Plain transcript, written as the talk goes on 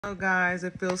Hello guys,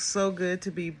 it feels so good to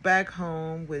be back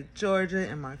home with Georgia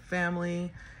and my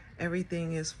family.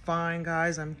 Everything is fine,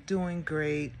 guys. I'm doing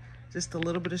great. Just a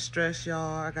little bit of stress,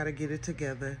 y'all. I gotta get it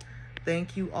together.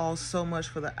 Thank you all so much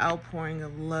for the outpouring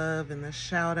of love and the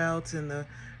shout outs and the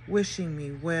wishing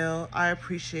me well. I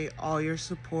appreciate all your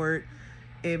support.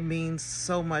 It means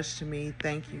so much to me.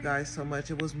 Thank you guys so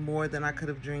much. It was more than I could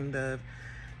have dreamed of.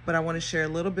 But I want to share a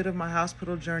little bit of my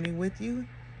hospital journey with you.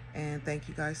 And thank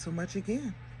you guys so much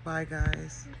again. Bye,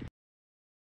 guys.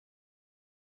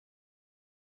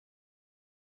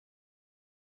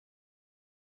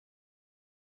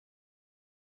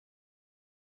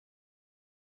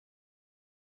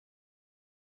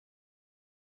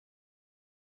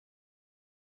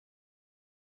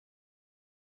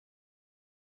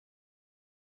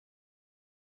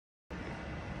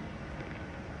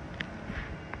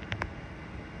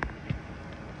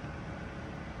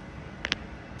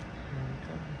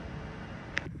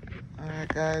 All right,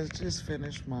 guys, just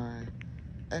finished my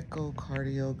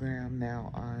echocardiogram.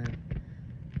 Now I'm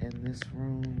in this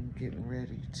room getting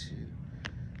ready to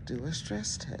do a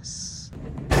stress test.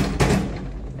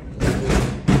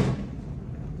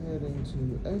 Heading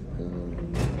to echo.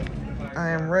 I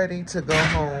am ready to go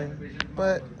home,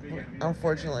 but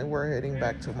unfortunately we're heading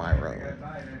back to my room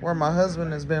where my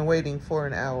husband has been waiting for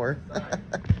an hour.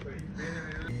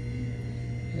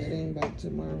 Heading back to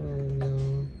my room,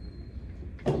 y'all.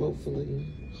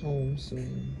 Hopefully home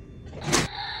soon.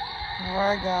 All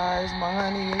right, guys, my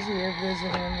honey is here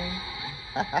visiting me.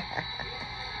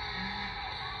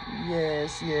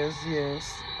 Yes.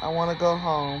 I want to go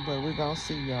home, but we're going to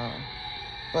see y'all.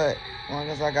 But as long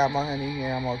as I got my honey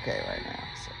here, I'm okay right now.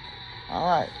 So,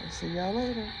 all right, we'll see y'all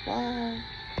later. Bye.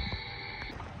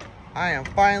 I am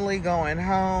finally going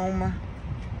home.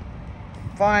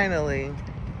 Finally.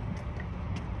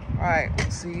 All right,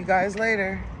 we'll see you guys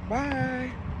later.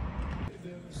 Bye.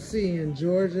 Seeing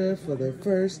Georgia for the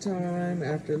first time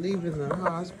after leaving the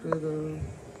hospital.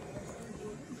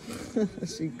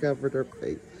 She covered her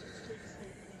face.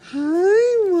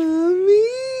 Hi, Mommy.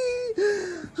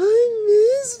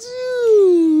 I missed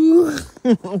you.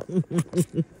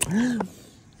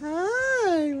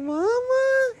 Hi,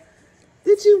 Mama.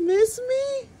 Did you miss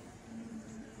me?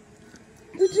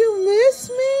 Did you miss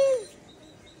me?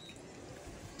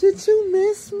 Did you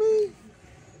miss me?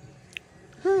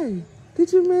 Hey,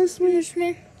 did you miss me? Miss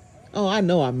me. Oh, I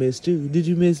know I missed you. Did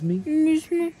you miss me? Miss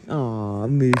me. Oh, I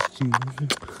missed you.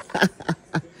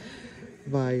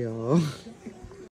 Bye, y'all.